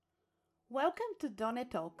Welcome to Donne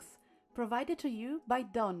Talks, provided to you by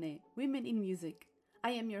Donne, Women in Music.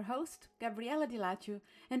 I am your host, Gabriela Dilaccio,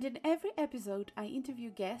 and in every episode I interview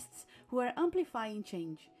guests who are amplifying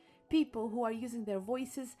change, people who are using their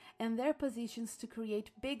voices and their positions to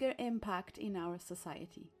create bigger impact in our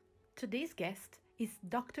society. Today's guest is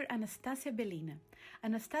Dr. Anastasia Belina.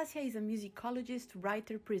 Anastasia is a musicologist,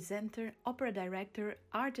 writer, presenter, opera director,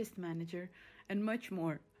 artist manager, and much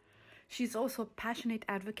more. She's also a passionate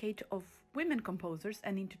advocate of women composers,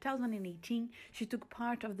 and in 2018 she took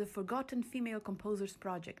part of the Forgotten Female Composers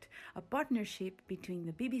Project, a partnership between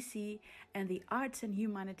the BBC and the Arts and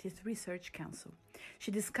Humanities Research Council.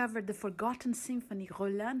 She discovered the Forgotten Symphony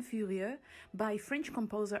Roland Furieux by French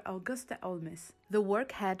composer Auguste Olmes. The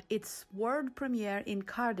work had its world premiere in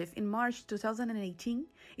Cardiff in March 2018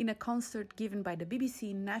 in a concert given by the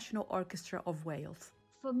BBC National Orchestra of Wales.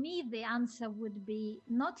 For me, the answer would be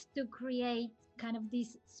not to create kind of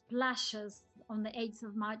these splashes on the 8th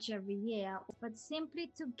of March every year, but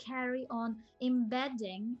simply to carry on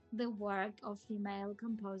embedding the work of female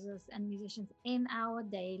composers and musicians in our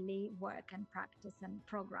daily work and practice and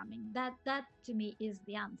programming. That to me is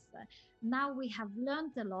the answer. Now we have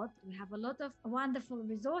learned a lot. We have a lot of wonderful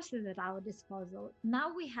resources at our disposal.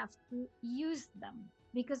 Now we have to use them,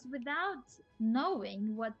 because without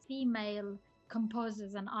knowing what female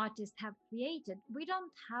composers and artists have created, we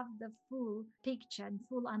don't have the full picture and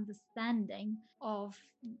full understanding of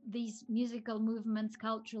these musical movements,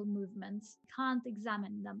 cultural movements. Can't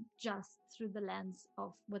examine them just through the lens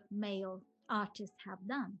of what male artists have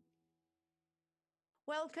done.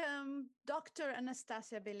 Welcome, Dr.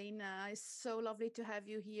 Anastasia Belina. It's so lovely to have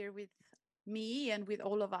you here with me and with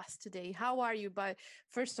all of us today. How are you? But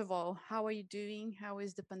first of all, how are you doing? How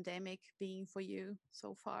is the pandemic being for you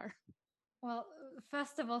so far? Well,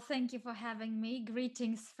 first of all, thank you for having me.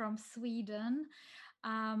 Greetings from Sweden.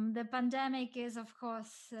 The pandemic is, of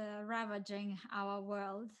course, ravaging our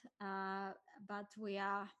world, but we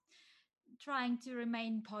are trying to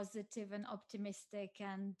remain positive and optimistic,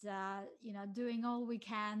 and doing all we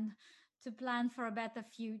can to plan for a better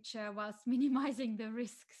future whilst minimizing the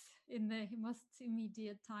risks in the most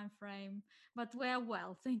immediate time frame. But we're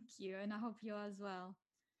well, thank you, and I hope you are as well.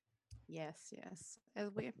 Yes.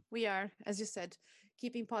 We are, as you said,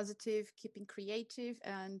 keeping positive, keeping creative,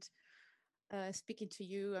 and speaking to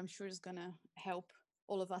you, I'm sure is gonna help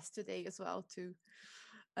all of us today as well to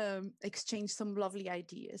exchange some lovely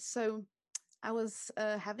ideas. So I was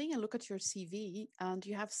having a look at your CV, and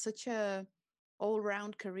you have such a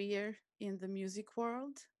all-round career in the music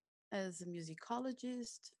world as a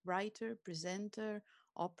musicologist, writer, presenter,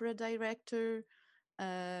 opera director.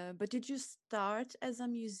 But did you start as a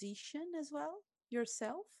musician as well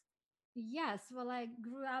yourself? Yes, well, I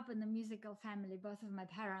grew up in a musical family. Both of my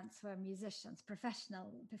parents were musicians,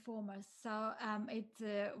 professional performers. So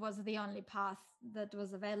it was the only path that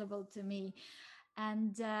was available to me.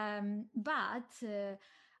 And but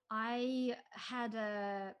I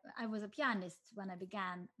was a pianist when I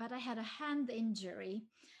began, but I had a hand injury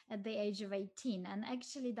at the age of 18, and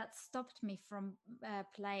actually that stopped me from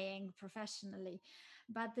playing professionally.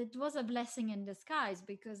 But it was a blessing in disguise,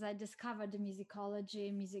 because I discovered the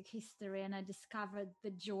musicology, music history, and I discovered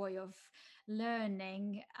the joy of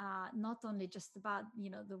learning, not only just about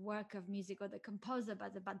the work of music or the composer,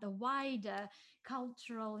 but about the wider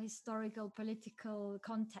cultural, historical, political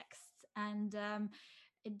context. And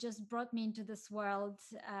it just brought me into this world,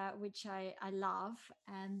 which I love,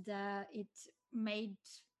 and it made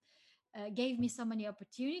gave me so many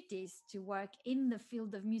opportunities to work in the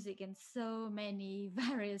field of music in so many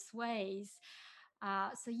various ways.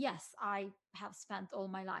 So yes, I have spent all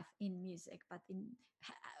my life in music, but in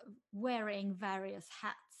wearing various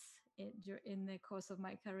hats in the course of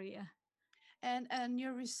my career. And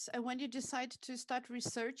when you decided to start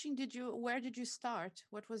researching, where did you start?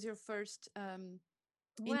 What was your first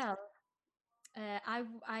Well,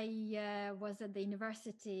 I was at the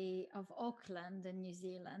University of Auckland in New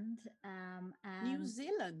Zealand. New And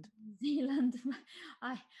Zealand? New Zealand.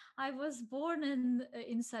 I I was born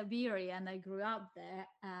in Siberia and I grew up there,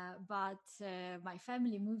 but my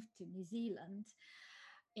family moved to New Zealand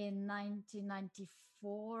in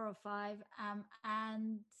 1994 or five,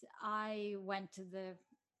 and I went to the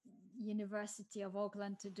University of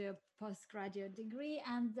Auckland to do a postgraduate degree,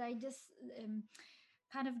 and I just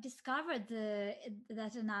kind of discovered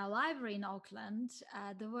that in our library in Auckland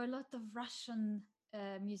there were a lot of Russian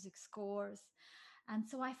music scores. And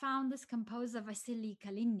so I found this composer, Vasily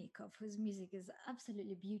Kalinnikov, whose music is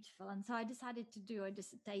absolutely beautiful. And so I decided to do a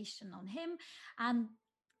dissertation on him. And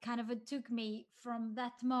kind of it took me from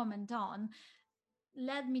that moment on,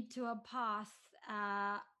 led me to a path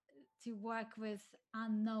to work with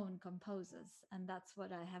unknown composers, and that's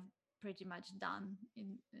what I have pretty much done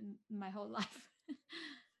in my whole life.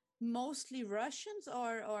 Mostly Russians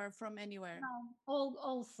or from anywhere?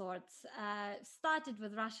 All sorts. Started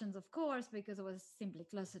with Russians, of course, because it was simply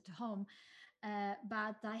closer to home.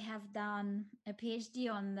 But I have done a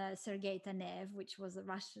PhD on Sergei Tanev, which was a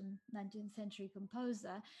Russian 19th century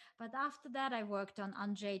composer. But after that, I worked on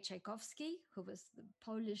Andrei Tchaikovsky, who was the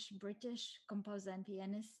Polish British composer and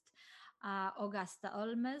pianist. Augusta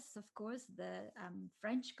Olmes, of course, the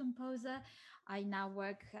French composer. I now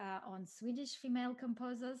work on Swedish female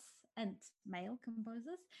composers and male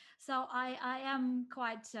composers. So I am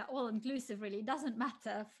quite all inclusive, really. It doesn't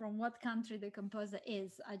matter from what country the composer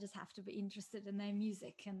is. I just have to be interested in their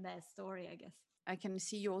music and their story, I guess. I can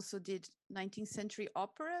see you also did 19th century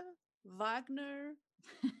opera, Wagner,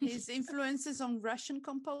 his influences on Russian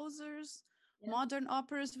composers, Yes. modern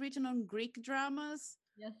operas written on Greek dramas,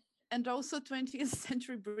 Yes. and also 20th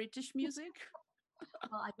century British music.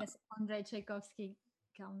 Well, I guess Andrei Tchaikovsky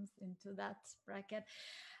comes into that bracket.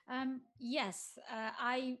 Yes,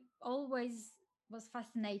 I always was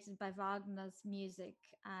fascinated by Wagner's music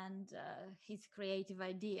and his creative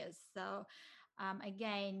ideas. So,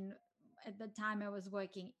 again, at the time I was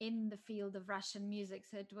working in the field of Russian music,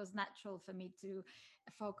 so it was natural for me to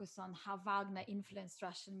focus on how Wagner influenced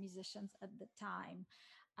Russian musicians at the time.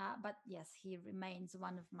 But yes, he remains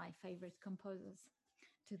one of my favorite composers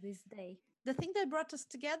to this day. The thing that brought us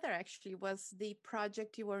together actually was the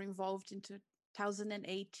project you were involved in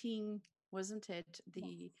 2018, wasn't it?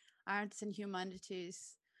 The Arts and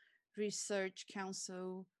Humanities Research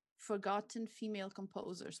Council Forgotten Female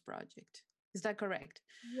Composers Project. Is that correct?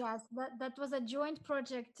 Yes, that was a joint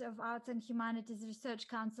project of Arts and Humanities Research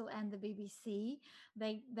Council and the BBC.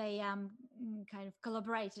 They kind of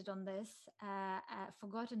collaborated on this.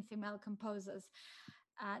 Forgotten Female Composers.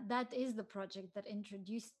 That is the project that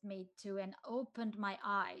introduced me to and opened my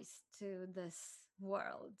eyes to this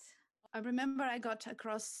world. I remember I got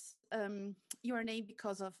across your name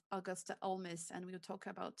because of Augusta Olmes, and we'll talk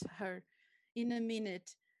about her in a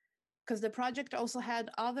minute. Because the project also had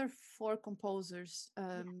other four composers: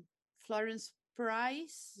 Florence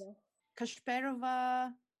Price, Yes.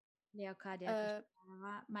 Kasparova, Leocadia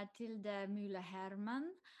Kasparova, Matilda Müller-Hermann,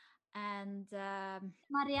 and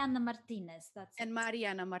Mariana Martinez. and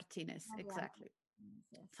Mariana Martinez. Mariana. Exactly.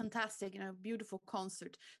 Yes. Fantastic, beautiful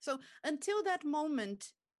concert. So until that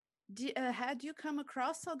moment, had you come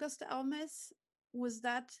across Augusta Olmes? Was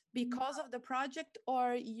that because of the project,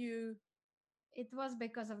 or you? It was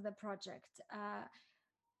because of the project.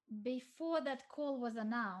 Before that call was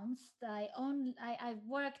announced, I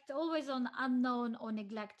worked always on unknown or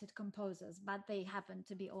neglected composers, but they happened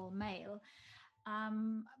to be all male.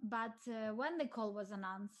 But when the call was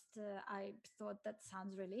announced, I thought that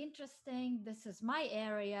sounds really interesting. This is my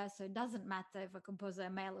area, so it doesn't matter if a composer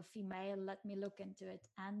is male or female. Let me look into it,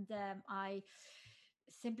 and I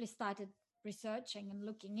simply started researching and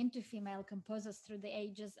looking into female composers through the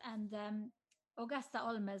ages. And Augusta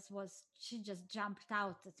Olmes she just jumped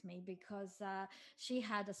out at me because she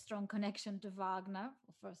had a strong connection to Wagner,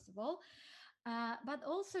 first of all, but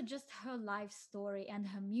also just her life story and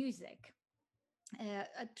her music.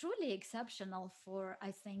 Truly exceptional for,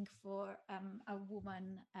 I think, for a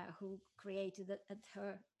woman who created it at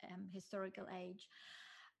her historical age.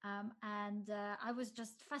 And I was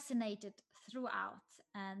just fascinated throughout,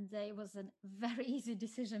 and it was a very easy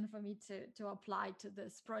decision for me to apply to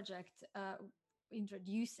this project,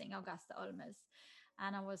 introducing Augusta Olmes,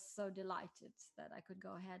 and I was so delighted that I could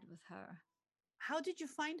go ahead with her. How did you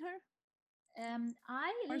find her?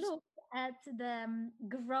 I looked at the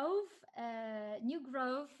New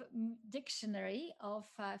Grove Dictionary of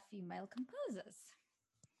Female Composers,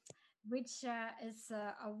 which is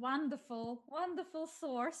a wonderful, wonderful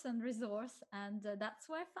source and resource. And that's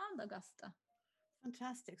where I found Augusta.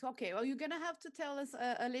 Fantastic. Okay, well, you're going to have to tell us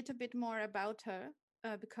a little bit more about her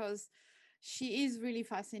because she is really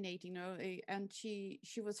fascinating, and she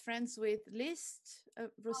was friends with Liszt,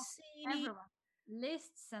 Rossini, everyone.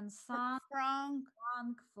 Liszt, Saint-Saëns, Franck,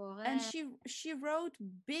 Fauré. and she wrote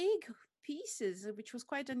big pieces, which was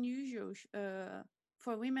quite unusual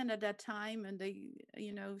for women at that time, and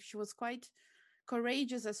she was quite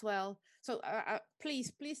courageous as well. So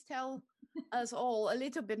please tell us all a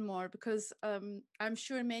little bit more, because I'm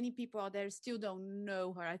sure many people out there still don't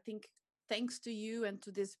know her. I think thanks to you and to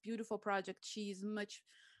this beautiful project, she's much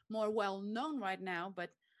more well known right now, but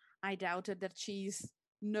I doubted that she's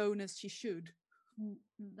known as she should.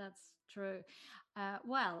 That's true.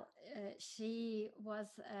 Well, she was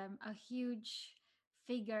a huge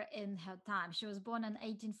figure in her time. She was born in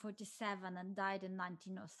 1847 and died in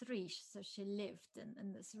 1903. So she lived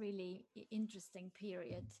in this really interesting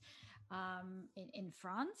period in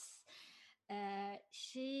France.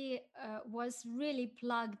 She was really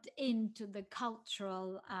plugged into the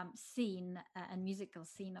cultural scene and musical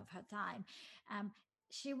scene of her time. Um,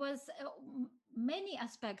 she was many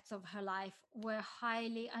aspects of her life were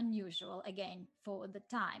highly unusual again for the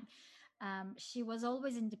time. She was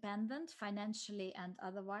always independent financially and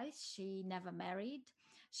otherwise. She never married.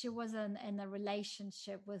 She was in a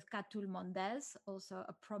relationship with Catulle Mondès, also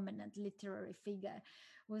a prominent literary figure,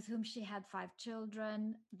 with whom she had five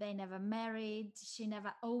children. They never married. She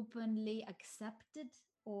never openly accepted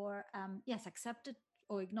accepted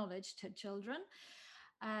or acknowledged her children.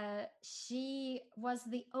 She was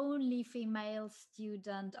the only female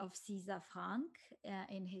student of César Franck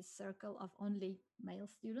in his circle of only male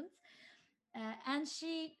students. And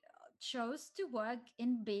she chose to work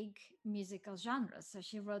in big musical genres. So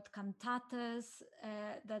she wrote cantatas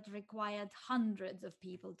that required hundreds of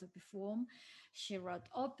people to perform. She wrote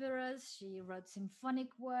operas, she wrote symphonic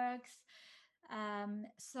works.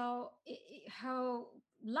 Her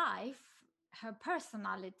life, her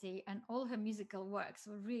personality, and all her musical works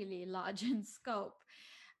were really large in scope.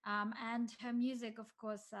 And her music, of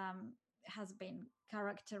course, has been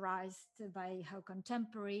characterized by her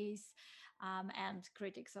contemporaries and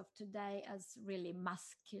critics of today as really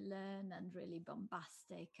masculine and really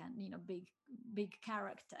bombastic and big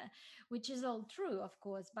character, which is all true, of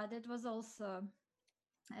course, but it was also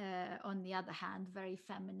on the other hand very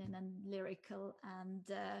feminine and lyrical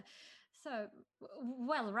and so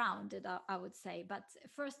well rounded, I would say, but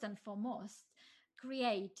first and foremost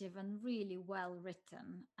creative and really well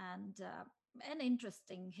written and an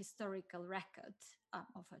interesting historical record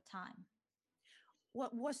of her time.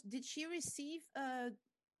 What was did she receive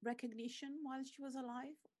recognition while she was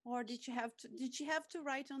alive, or did she have to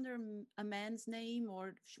write under a man's name,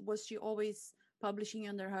 or was she always publishing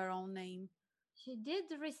under her own name? She did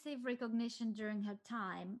receive recognition during her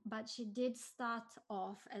time, but she did start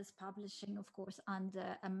off as publishing, of course,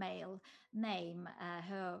 under a male name.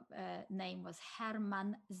 Her name was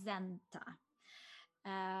Hermann Zenta.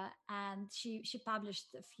 And she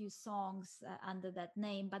published a few songs under that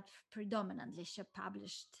name, but predominantly she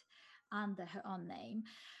published under her own name.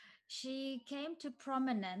 She came to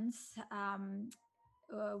prominence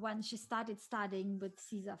when she started studying with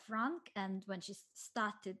César Franck and when she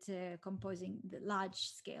started composing the large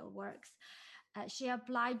scale works. She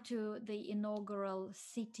applied to the inaugural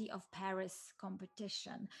City of Paris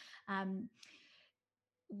competition,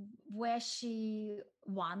 where she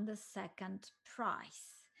won the second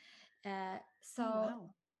prize. So, oh, wow.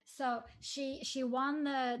 so she won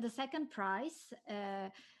the second prize.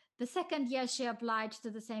 The second year she applied to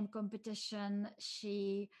the same competition,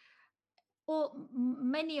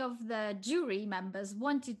 many of the jury members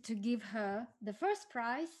wanted to give her the first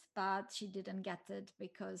prize, but she didn't get it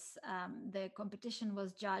because the competition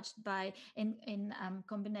was judged by in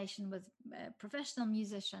combination with professional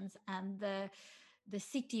musicians and the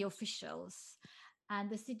city officials. And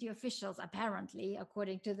the city officials, apparently,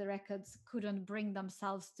 according to the records, couldn't bring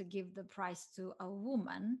themselves to give the prize to a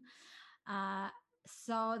woman.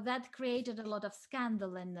 So that created a lot of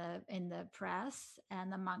scandal in the press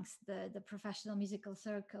and amongst the professional musical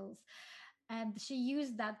circles. And she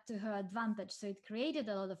used that to her advantage. So it created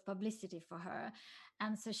a lot of publicity for her.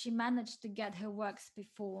 And so she managed to get her works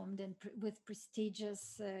performed with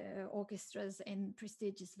prestigious orchestras in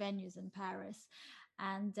prestigious venues in Paris.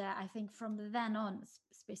 And I think from then on,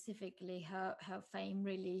 specifically, her fame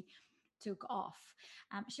really took off.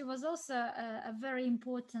 She was also a very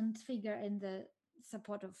important figure in the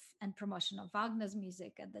support of and promotion of Wagner's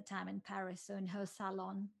music at the time in Paris. So in her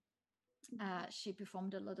salon, she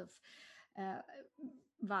performed a lot of uh,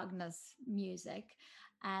 Wagner's music.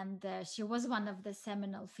 And she was one of the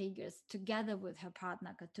seminal figures, together with her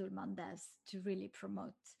partner Catulle Mondès, to really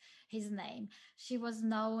promote his name. She was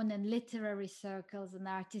known in literary circles and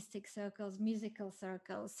artistic circles, musical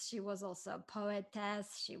circles. She was also a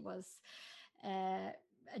poetess. She was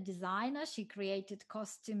a designer. She created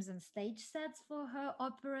costumes and stage sets for her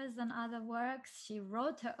operas and other works. She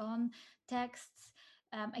wrote her own texts.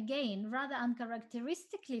 Again, rather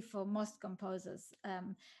uncharacteristically for most composers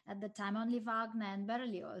at the time. Only Wagner and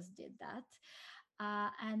Berlioz did that.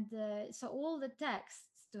 So all the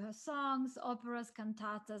texts to her songs, operas,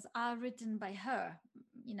 cantatas are written by her.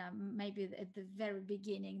 Maybe at the very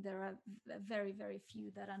beginning, there are very, very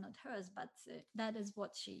few that are not hers, but that is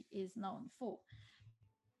what she is known for.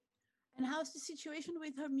 And how's the situation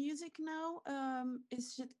with her music now?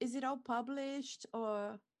 Is it all published,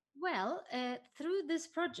 or? Well, through this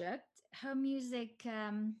project, her music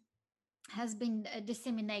has been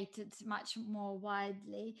disseminated much more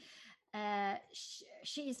widely.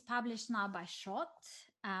 She is published now by Schott.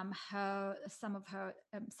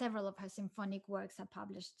 Several of her symphonic works are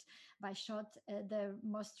published by Schott. The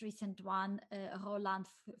most recent one, Roland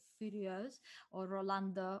Furieuse, or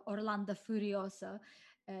Orlando Furioso,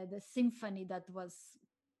 the symphony that was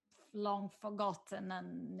long forgotten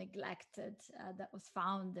and neglected, that was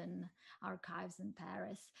found in archives in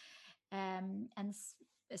Paris, and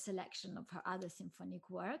a selection of her other symphonic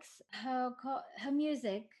works. Her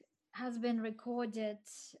music has been recorded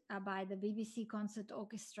by the BBC Concert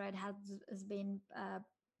Orchestra. It has been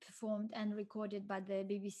performed and recorded by the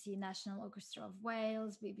BBC National Orchestra of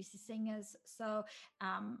Wales, BBC Singers. So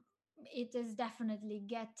it is definitely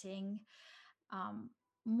getting um,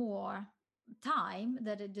 more time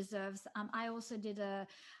that it deserves. I also did a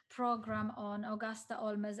program on Augusta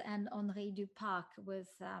Olmes and Henri Duparc with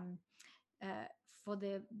uh, for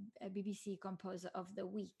the BBC Composer of the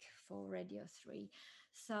Week for Radio 3.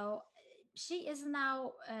 So she is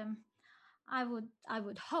now. I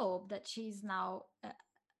would hope that she's now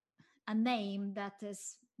a name that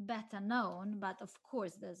is better known, but of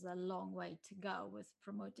course there's a long way to go with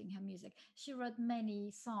promoting her music. She wrote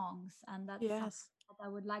many songs, and that's something Yes. that I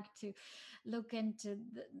would like to look into.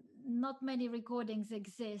 Not many recordings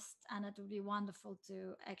exist, and it would be wonderful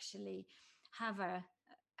to actually have her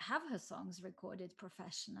have her songs recorded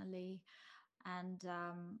professionally, and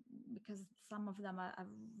because some of them are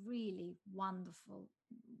really wonderful,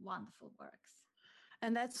 wonderful works.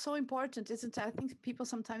 And that's so important, isn't it? I think people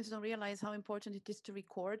sometimes don't realize how important it is to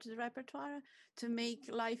record the repertoire to make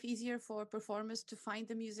life easier for performers to find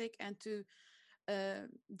the music and to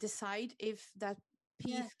decide if that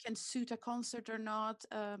Yes. piece can suit a concert or not.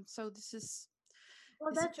 So Well,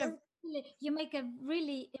 it's such a you make a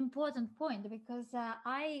really important point, because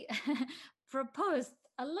I proposed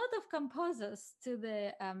a lot of composers to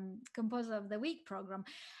the Composer of the Week program.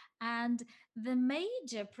 And the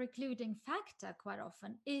major precluding factor quite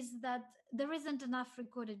often is that there isn't enough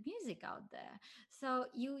recorded music out there. So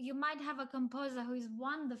you might have a composer who is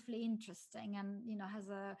wonderfully interesting and has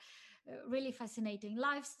a really fascinating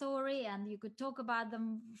life story, and you could talk about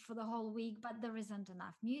them for the whole week, but there isn't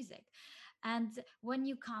enough music. And when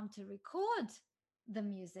you come to record the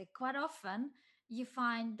music, quite often you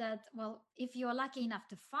find that, well, if you're lucky enough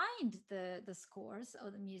to find the scores or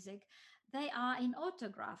the music, they are in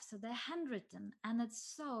autograph, so they're handwritten, and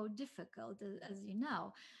it's so difficult, as you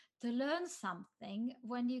know, to learn something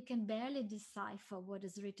when you can barely decipher what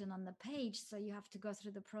is written on the page. So you have to go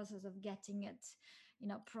through the process of getting it,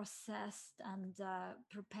 processed and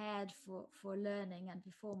prepared for learning and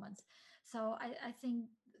performance. So I think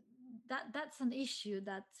that's an issue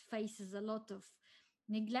that faces a lot of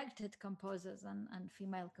neglected composers and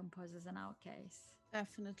female composers in our case.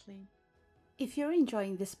 definitely. If you're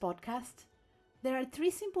enjoying this podcast, there are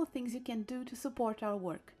 3 simple things you can do to support our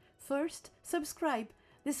work. First, subscribe.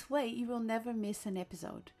 This way you will never miss an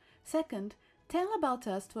episode. Second, tell about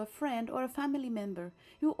us to a friend or a family member.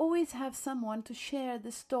 You always have someone to share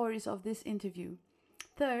the stories of this interview.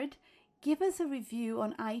 Third, give us a review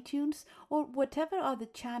on iTunes or whatever other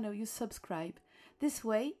channel you subscribe. This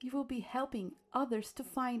way you will be helping others to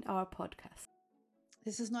find our podcast.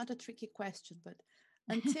 This is not a tricky question, but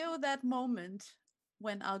until that moment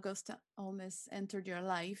when Augusta Olmes entered your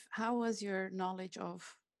life, how was your knowledge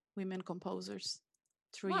of women composers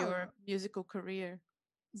through your Well, musical career?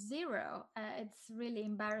 zero. It's really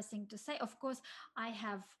embarrassing to say. Of course, I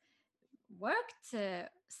have worked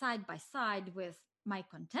side by side with my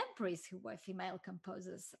contemporaries who were female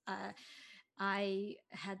composers. I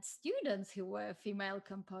had students who were female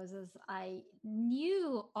composers. I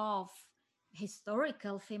knew of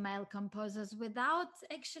historical female composers without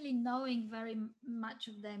actually knowing very much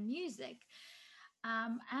of their music.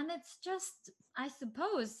 And it's just, I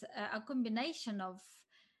suppose, a combination of,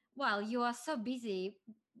 well, you are so busy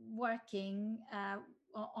working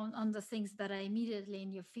on the things that are immediately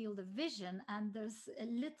in your field of vision, and there's a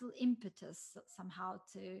little impetus somehow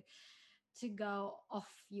to go off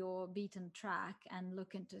your beaten track and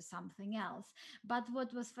look into something else. But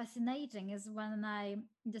what was fascinating is when I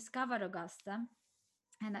discovered Augusta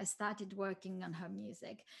and I started working on her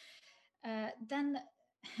music, then,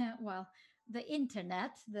 well, the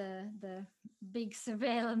internet, the big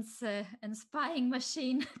surveillance and spying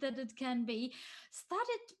machine that it can be,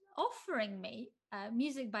 started offering me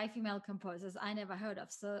music by female composers I never heard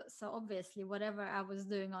of. So obviously, whatever I was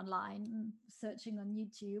doing online, searching on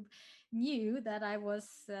YouTube, knew that I was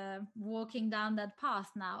walking down that path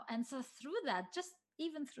now. And so through that, just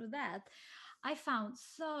even through that, I found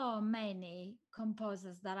so many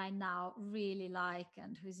composers that I now really like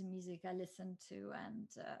and whose music I listen to, and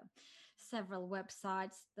several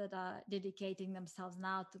websites that are dedicating themselves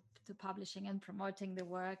now to publishing and promoting the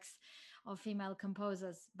works of female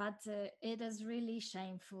composers. But it is really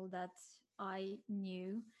shameful that I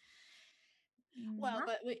knew Well,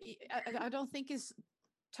 but I don't think it's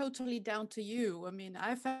totally down to you. I mean,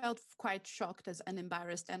 I felt quite shocked as and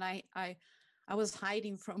embarrassed, and I was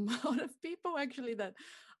hiding from a lot of people actually that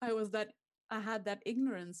I was that I had that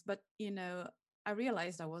ignorance. But I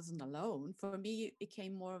realized I wasn't alone. For me, it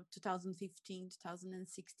came more 2015,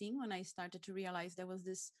 2016 when I started to realize there was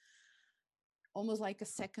this almost like a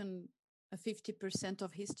second, a 50%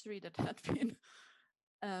 of history that had been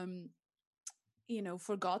um,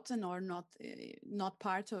 forgotten or not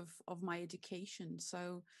part of my education.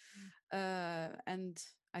 So and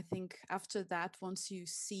I think after that, once you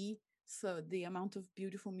see so the amount of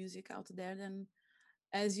beautiful music out there, then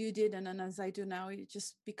as you did and then as I do now, it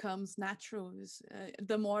just becomes natural.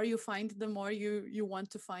 The more you find, the more you want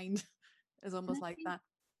to find. It's And I almost like think that.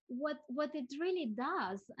 what it really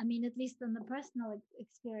does, I mean, at least in the personal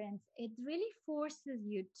experience, it really forces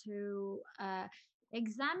you to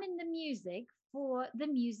examine the music for the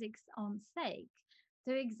music's own sake,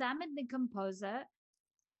 to examine the composer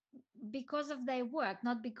because of their work,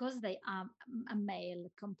 not because they are a male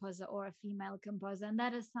composer or a female composer. And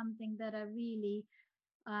that is something that I really,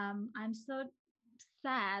 I'm so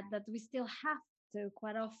sad that we still have to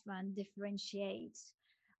quite often differentiate,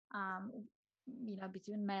 um,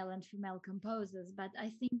 between male and female composers. But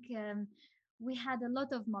I think we had a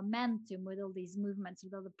lot of momentum with all these movements,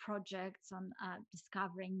 with all the projects on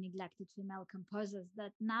discovering neglected female composers,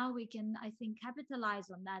 that now we can, I think, capitalize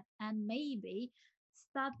on that and maybe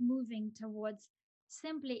start moving towards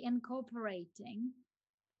simply incorporating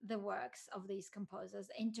the works of these composers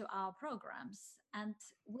into our programs and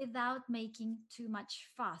without making too much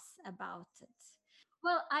fuss about it.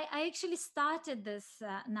 Well, I actually started this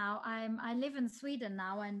now. I live in Sweden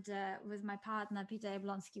now, and with my partner Peter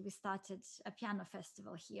Jablonski, we started a piano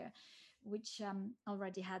festival here, which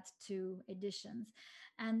already had two editions.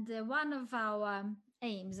 And one of our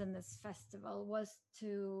aims in this festival was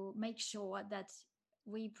to make sure that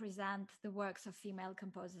we present the works of female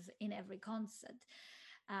composers in every concert.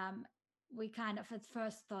 Um, we kind of at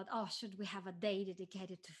first thought, oh, should we have a day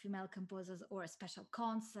dedicated to female composers or a special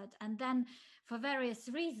concert? And then for various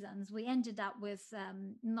reasons, we ended up with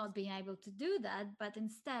not being able to do that, but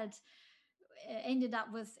instead ended up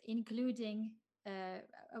with including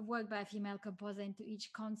a work by a female composer into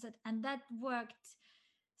each concert. And that worked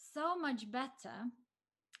so much better,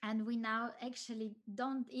 and we now actually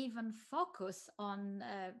don't even focus on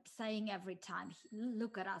saying every time,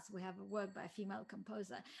 look at us, we have a work by a female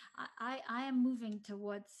composer. I am moving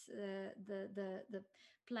towards the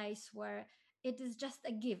place where it is just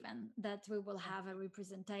a given that we will have a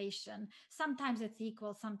representation. Sometimes it's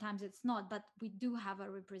equal, sometimes it's not, but we do have a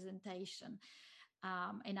representation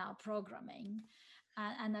in our programming,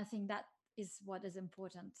 and I think that is what is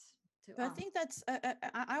important to So I us. think that's,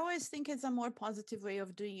 I always think it's a more positive way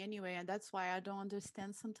of doing anyway. And that's why I don't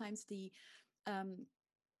understand sometimes um,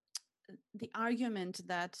 the argument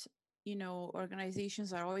that,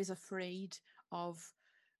 organizations are always afraid of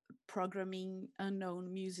programming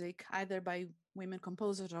unknown music, either by women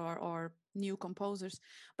composers or new composers.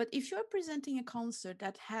 But if you're presenting a concert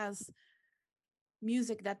that has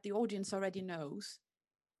music that the audience already knows,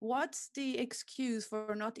 what's the excuse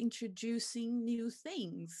for not introducing new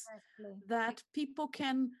things Exactly. that people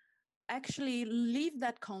can actually leave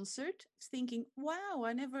that concert thinking, wow,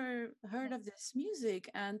 I never heard of this music,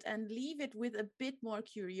 and leave it with a bit more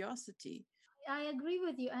curiosity. I agree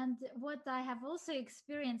with you. And what I have also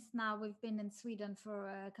experienced now, we've been in Sweden for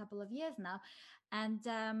a couple of years now, and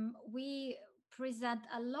we present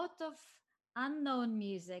a lot of unknown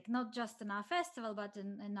music, not just in our festival, but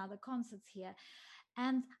in other concerts here.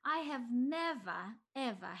 And I have never,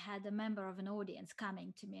 ever had a member of an audience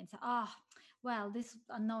coming to me and say, oh, well, this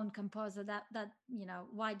unknown composer,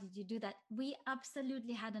 why did you do that? We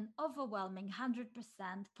absolutely had an overwhelming 100%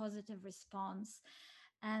 positive response,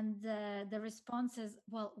 and the response is,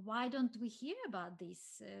 well, why don't we hear about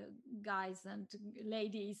these guys and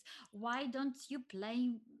ladies? Why don't you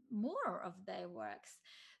play more of their works?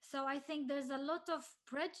 So I think there's a lot of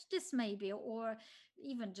prejudice, maybe, or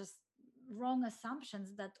even just wrong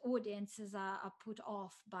assumptions that audiences are put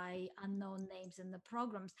off by unknown names in the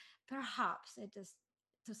programs. Perhaps it is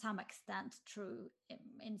to some extent true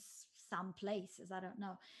in some places, I don't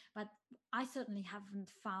know, but I certainly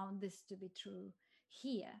haven't found this to be true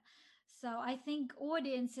here. So I think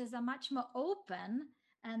audiences are much more open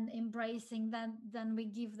and embracing than we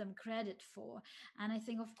give them credit for. And I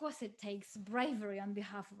think, of course, it takes bravery on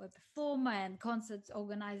behalf of a performer and concert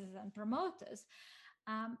organizers and promoters.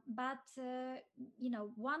 But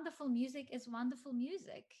wonderful music is wonderful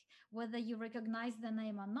music, whether you recognize the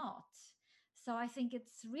name or not. So I think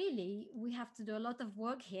it's really, we have to do a lot of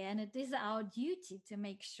work here, and it is our duty to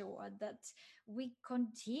make sure that we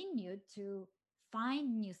continue to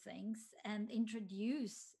find new things and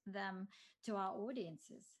introduce them to our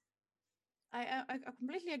audiences. I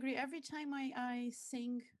completely agree. Every time I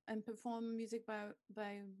sing and perform music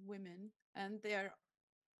by women, and they're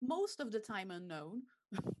most of the time unknown,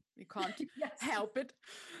 we can't Yes. help it.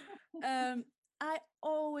 Um, I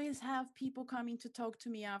always have people coming to talk to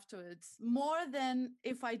me afterwards, more than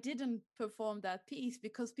if I didn't perform that piece,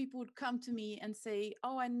 because people would come to me and say,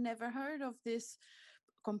 "Oh, I never heard of this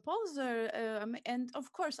composer." And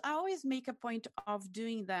of course, I always make a point of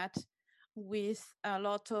doing that with a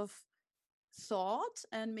lot of thought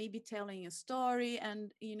and maybe telling a story.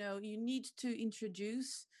 And you need to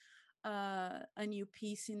introduce a new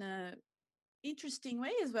piece in a interesting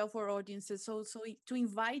way as well for audiences, so to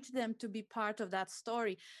invite them to be part of that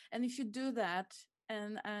story. And if you do that,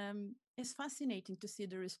 and it's fascinating to see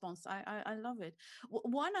the response. I love it.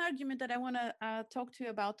 One argument that I want to talk to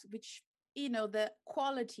you about, which the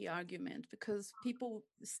quality argument, because people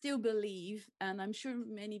still believe, and I'm sure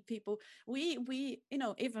many people, we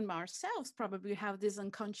even ourselves probably have this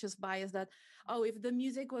unconscious bias that, oh, if the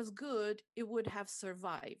music was good, it would have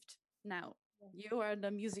survived. Now, you are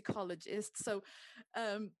the musicologist, so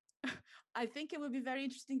um, I think it would be very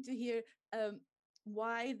interesting to hear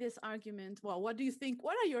why this argument. Well, what do you think?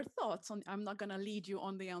 What are your thoughts on? I'm not going to lead you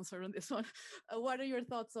on the answer on this one. What are your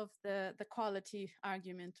thoughts of the quality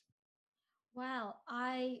argument? Well,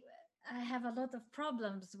 I have a lot of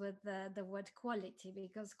problems with the word quality,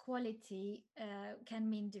 because quality can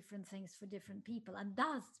mean different things for different people, and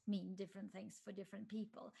does mean different things for different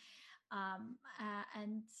people.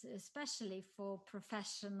 And especially for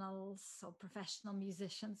professionals or professional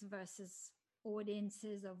musicians versus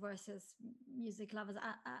audiences or versus music lovers.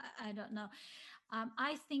 I don't know.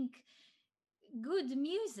 I think good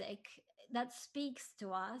music that speaks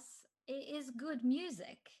to us is good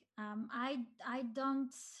music. I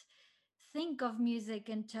don't think of music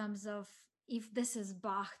in terms of, if this is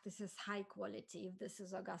Bach, this is high quality. If this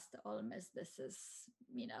is Augusta Olmes, this is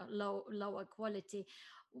lower quality.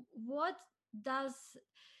 What does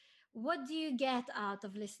what do you get out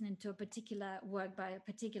of listening to a particular work by a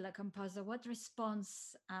particular composer? What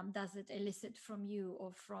response does it elicit from you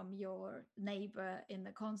or from your neighbor in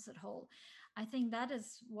the concert hall? I think that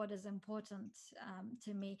is what is important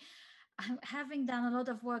to me. Having done a lot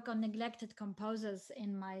of work on neglected composers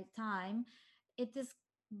in my time, it is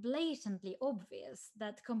blatantly obvious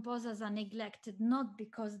that composers are neglected not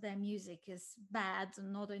because their music is bad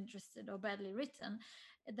and not interested or badly written.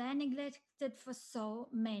 They're neglected for so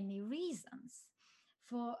many reasons,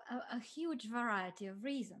 for a huge variety of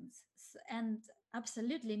reasons, and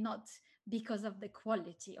absolutely not because of the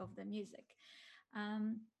quality of the music.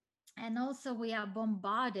 Um, and also, we are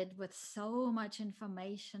bombarded with so much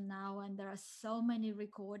information now, and there are so many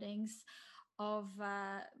recordings of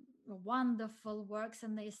wonderful works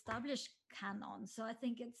and the established canon. So I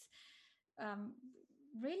think it's um,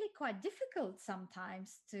 really quite difficult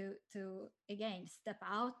sometimes to again step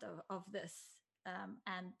out of this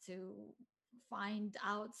and to find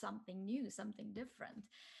out something new, something different.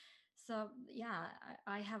 So yeah,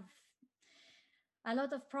 I have a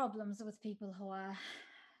lot of problems with people who are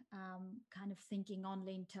kind of thinking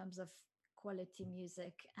only in terms of quality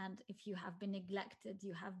music. And if you have been neglected,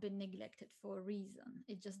 you have been neglected for a reason.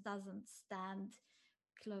 It just doesn't stand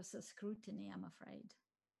closer scrutiny, I'm afraid.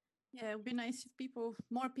 Yeah, it would be nice if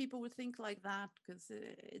more people would think like that, because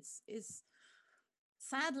it's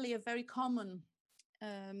sadly a very common,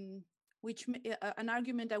 um, an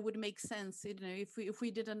argument that would make sense. If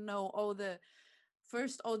we didn't know all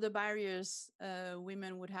the barriers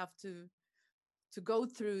women would have to go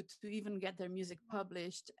through to even get their music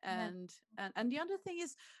published. Yeah. And the other thing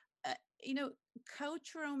is, uh, you know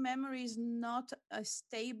cultural memory is not a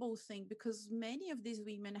stable thing, because many of these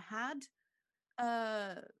women had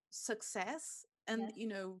success, and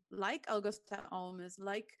Yes. like Augusta Almes,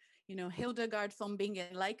 like Hildegard von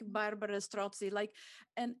Bingen, like Barbara Strozzi, like,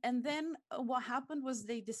 and then what happened was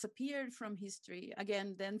they disappeared from history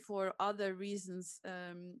again, then for other reasons,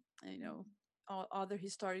 other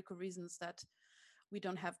historical reasons that we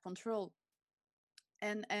don't have control.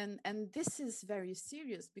 And this is very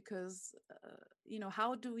serious, because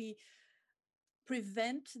how do we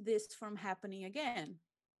prevent this from happening again?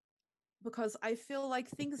 Because I feel like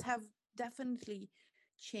things have definitely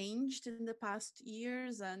changed in the past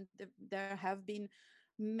years, and there have been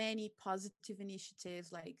many positive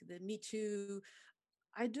initiatives like the Me Too.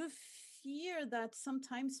 I do fear that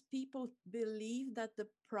sometimes people believe that the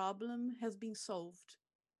problem has been solved.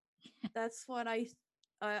 That's what I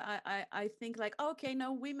think, like, okay,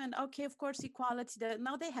 no, women, okay, of course, equality, that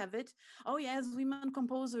now they have it. Oh yes, women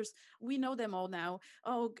composers, we know them all now.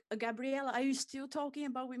 Oh, Gabriela, are you still talking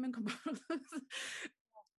about women composers?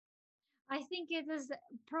 I think it is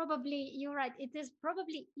probably, you're right, it is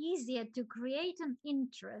probably easier to create an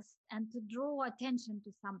interest and to draw attention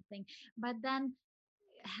to something, but then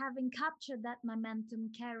having captured that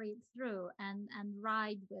momentum, carry it through and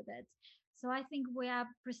ride with it. So I think we are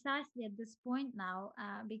precisely at this point now,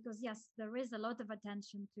 because yes, there is a lot of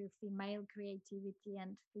attention to female creativity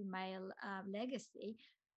and female legacy,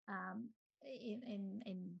 um,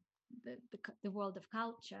 in the world of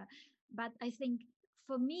culture. But I think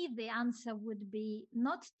for me the answer would be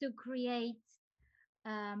not to create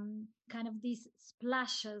kind of these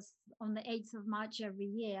splashes on the 8th of March every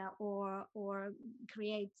year, or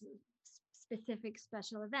create specific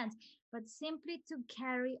special events, but simply to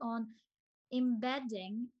carry on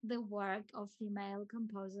embedding the work of female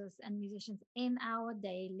composers and musicians in our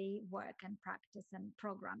daily work and practice and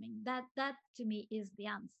programming. That to me is the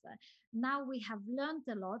answer. Now we have learned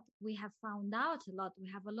a lot, we have found out a lot, we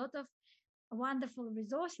have a lot of wonderful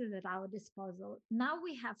resources at our disposal. Now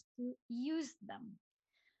we have to use them.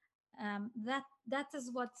 That is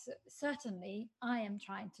what certainly I am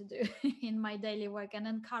trying to do in my daily work, and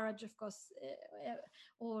encourage, of course,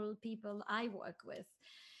 all people I work with.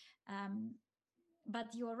 Um, but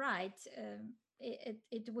you're right.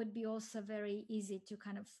 It would be also very easy to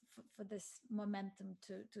kind of for this momentum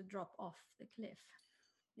to drop off the cliff.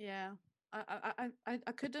 Yeah,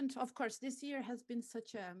 I couldn't. Of course, this year has been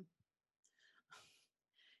such a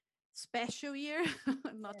special year,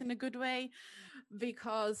 not Yeah. in a good way,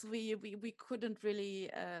 because we couldn't really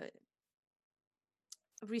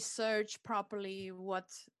research properly what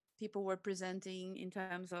people were presenting in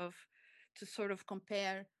terms of, to sort of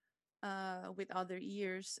compare with other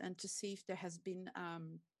years and to see if there has been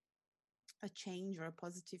a change or a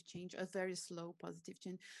positive change, a very slow positive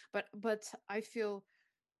change. But I feel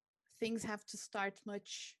things have to start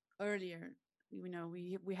much earlier.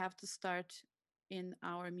 We have to start in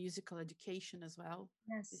our musical education as well.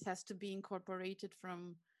 This Yes. has to be incorporated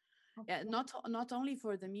from, Of yeah, course. not only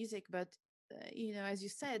for the music, but as you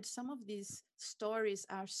said, some of these stories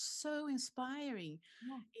are so inspiring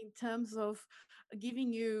Yeah. in terms of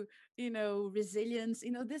giving you, resilience.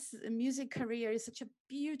 This music career is such a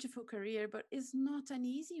beautiful career, but it's not an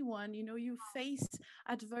easy one. You face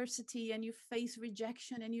adversity, and you face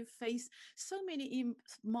rejection, and you face so many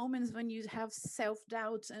moments when you have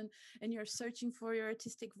self-doubt, and you're searching for your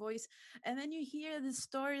artistic voice. And then you hear the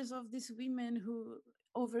stories of these women who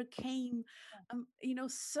overcame,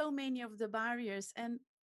 so many of the barriers. And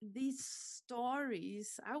these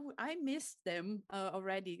stories, I missed them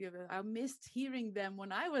already. I missed hearing them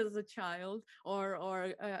when I was a child, or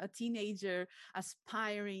a teenager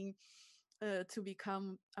aspiring to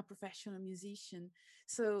become a professional musician.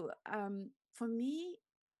 So for me,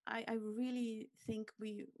 I really think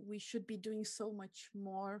we should be doing so much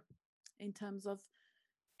more in terms of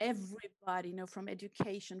everybody, from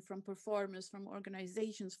education, from performers, from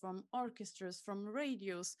organizations, from orchestras, from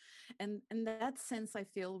radios. And in that sense, I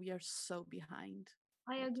feel we are so behind.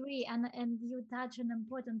 I agree, and you touch an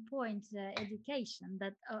important point, education.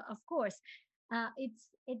 That of course,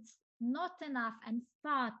 it's not enough and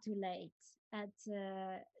far too late at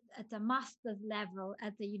a master's level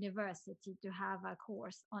at the university to have a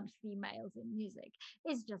course on females in music.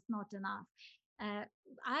 It's just not enough. Uh,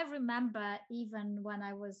 I remember even when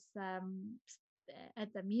I was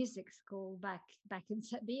at the music school back in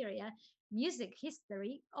Siberia, music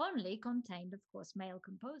history only contained, of course, male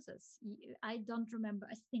composers. I don't remember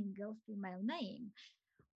a single female name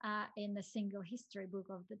in a single history book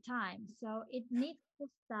of the time. So it needs to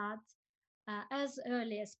start as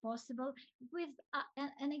early as possible, with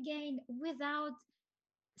and again, without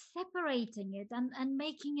separating it and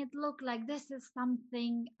making it look like this is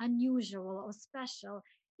something unusual or special.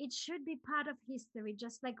 It should be part of history,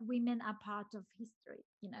 just like women are part of history,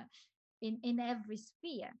 in every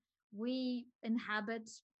sphere. We inhabit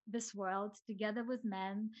this world together with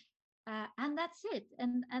men, and that's it.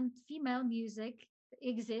 And female music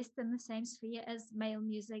exists in the same sphere as male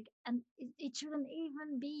music, and it shouldn't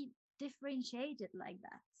even be differentiated like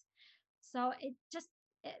that. So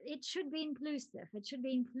it should be inclusive, it should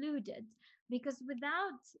be included, because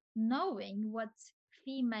without knowing what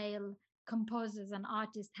female composers and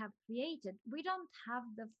artists have created, we don't have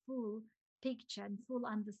the full picture and full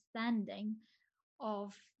understanding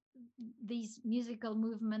of these musical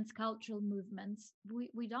movements, cultural movements.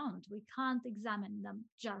 We don't. We can't examine them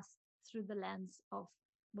just through the lens of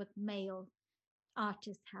what male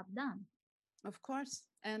artists have done. Of course.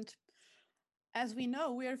 And as we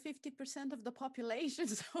know, we are 50% of the population,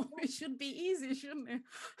 so it should be easy, shouldn't it?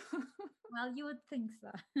 Well, you would think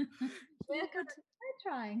so. You We're would.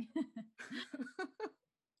 trying.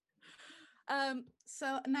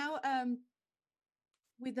 So now,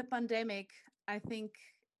 with the pandemic, I think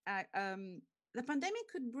the pandemic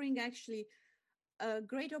could bring actually a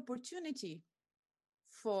great opportunity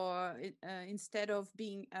for instead of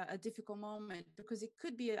being a difficult moment, because it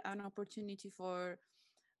could be an opportunity for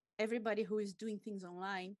everybody who is doing things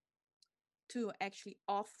online to actually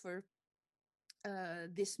offer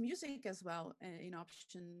this music as well in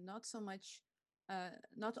option, not so much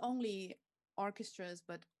not only orchestras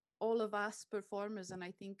but all of us performers. And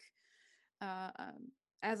I think uh, um,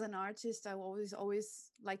 as an artist, I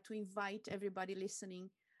always like to invite everybody listening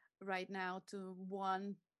right now to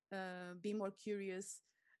one, be more curious,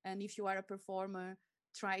 and if you are a performer,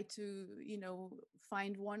 try to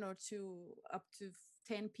find one or two up to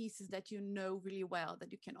 10 pieces that you know really well,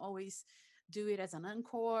 that you can always do it as an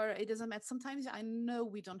encore. It doesn't matter. Sometimes I know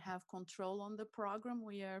we don't have control on the program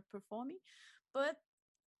we are performing, but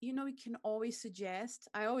we can always suggest.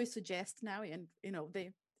 I always suggest now, and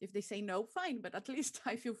they, if they say no, fine, but at least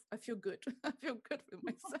I feel good. I feel good with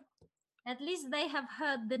myself. At least they have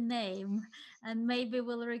heard the name and maybe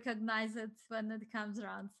will recognize it when it comes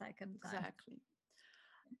around second time. Exactly.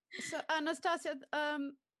 So Anastasia,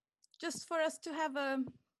 just for us to have a,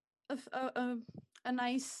 a, a, a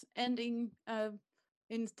nice ending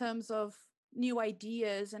in terms of new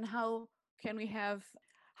ideas, and how can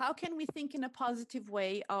we think in a positive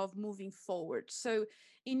way of moving forward? So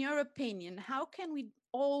in your opinion, how can we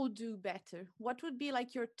all do better? What would be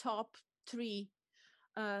like your top three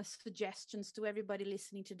suggestions to everybody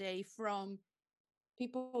listening today, from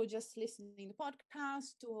people who are just listening to the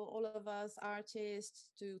podcast, to all of us artists,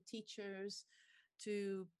 to teachers,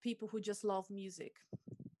 to people who just love music?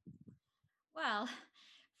 Well,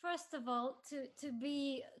 first of all, to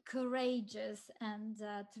be courageous and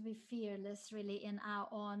to be fearless, really, in our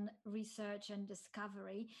own research and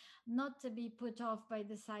discovery, not to be put off by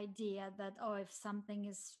this idea that, oh, if something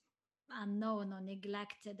is unknown or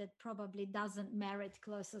neglected, it probably doesn't merit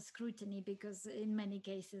closer scrutiny, because in many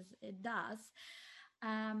cases it does.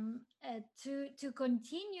 To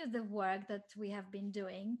continue the work that we have been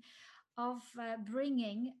doing of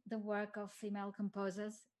bringing the work of female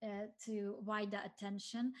composers to wider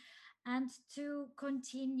attention, and to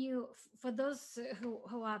continue for those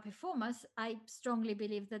who are performers. I strongly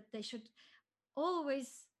believe that they should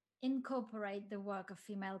always incorporate the work of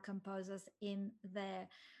female composers in their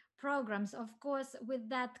programs. Of course, with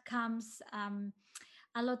that comes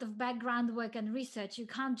a lot of background work and research. You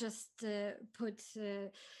can't just put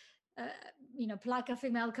uh, pluck a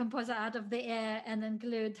female composer out of the air and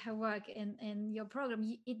include her work in your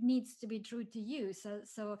program. It needs to be true to you.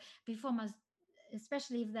 So performers,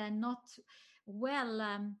 especially if they're not well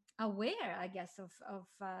aware, I guess, of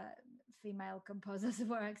female composers'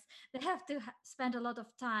 works, they have to spend a lot of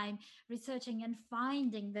time researching and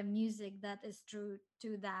finding the music that is true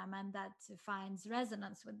to them and that finds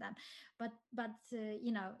resonance with them. But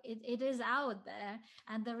it is out there,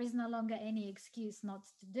 and there is no longer any excuse not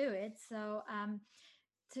to do it. So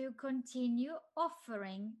to continue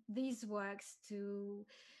offering these works to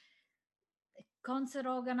concert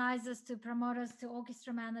organizers, to promoters, to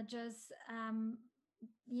orchestra managers,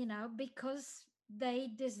 because they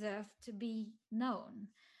deserve to be known,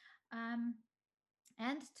 um,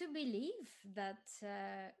 and to believe that,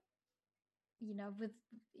 with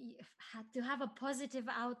to have a positive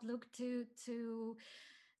outlook to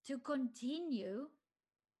continue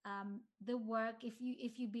the work. If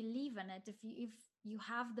you believe in it, if you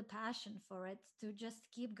have the passion for it, to just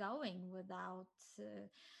keep going without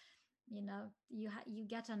you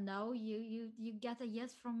get a no, you get a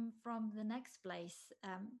yes from the next place.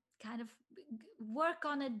 Kind of work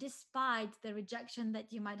on it despite the rejection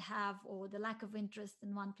that you might have, or the lack of interest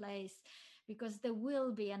in one place, because there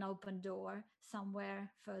will be an open door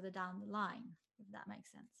somewhere further down the line, if that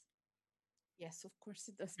makes sense. Yes, of course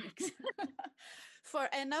it does make sense.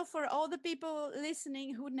 And now for all the people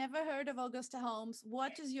listening who never heard of Augusta Holmes,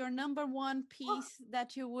 what is your number one piece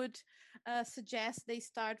that you would suggest they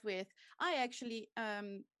start with? I actually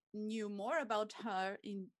knew more about her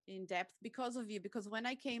in depth because of you, because when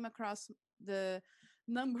I came across the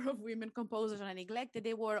number of women composers, and I neglected.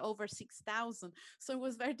 They were over 6,000. So it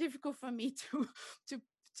was very difficult for me to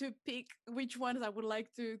to pick which ones I would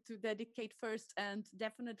like to dedicate first. And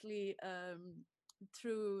definitely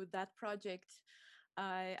through that project,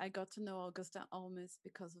 I got to know Augusta Almes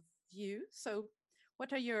because of you. So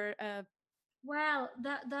what are your Well,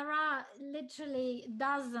 there are literally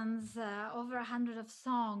dozens, over 100 of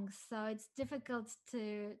songs, so it's difficult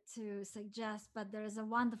to suggest. But there is a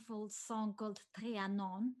wonderful song called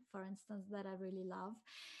Trianon, for instance, that I really love.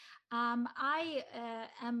 I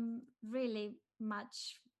am really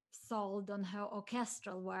much sold on her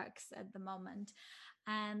orchestral works at the moment,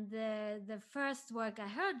 and the first work I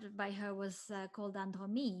heard by her was called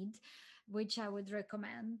Andromede, which I would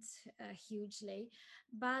recommend hugely.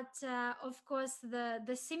 But of course,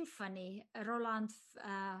 the symphony,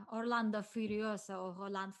 Orlando Furioso or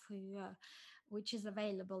Roland Furieux, which is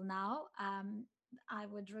available now, I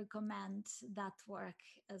would recommend that work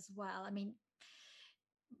as well. I mean,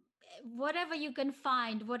 whatever you can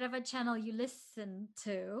find, whatever channel you listen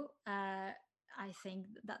to, I think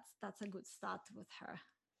that's a good start with her.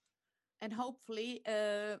 and hopefully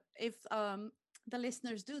if the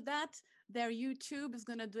listeners do that, their YouTube is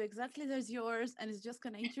going to do exactly as yours, and it's just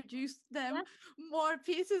going to introduce them Yes, more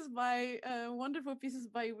pieces by wonderful pieces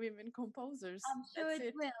by women composers. I'm sure That's it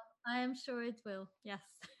it. will. I am sure it will. Yes.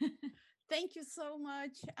 Thank you so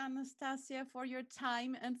much, Anastasia, for your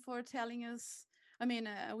time and for telling us. I mean,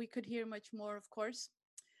 we could hear much more, of course,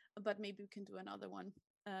 but maybe we can do another one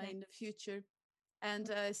Thank in the future. And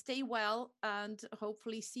stay well, and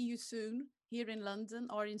hopefully see you soon here in London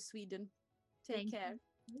or in Sweden. Take thank care.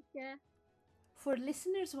 you. Take care. For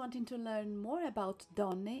listeners wanting to learn more about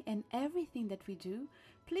Donne and everything that we do,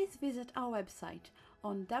 please visit our website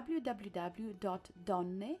on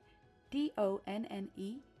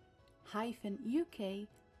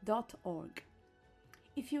www.donne-uk.org.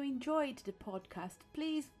 If you enjoyed the podcast,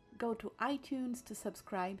 please go to iTunes to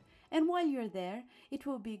subscribe, and while you're there, it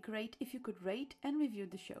will be great if you could rate and review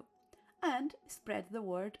the show, and spread the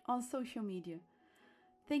word on social media.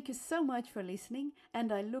 Thank you so much for listening,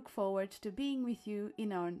 and I look forward to being with you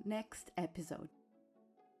in our next episode.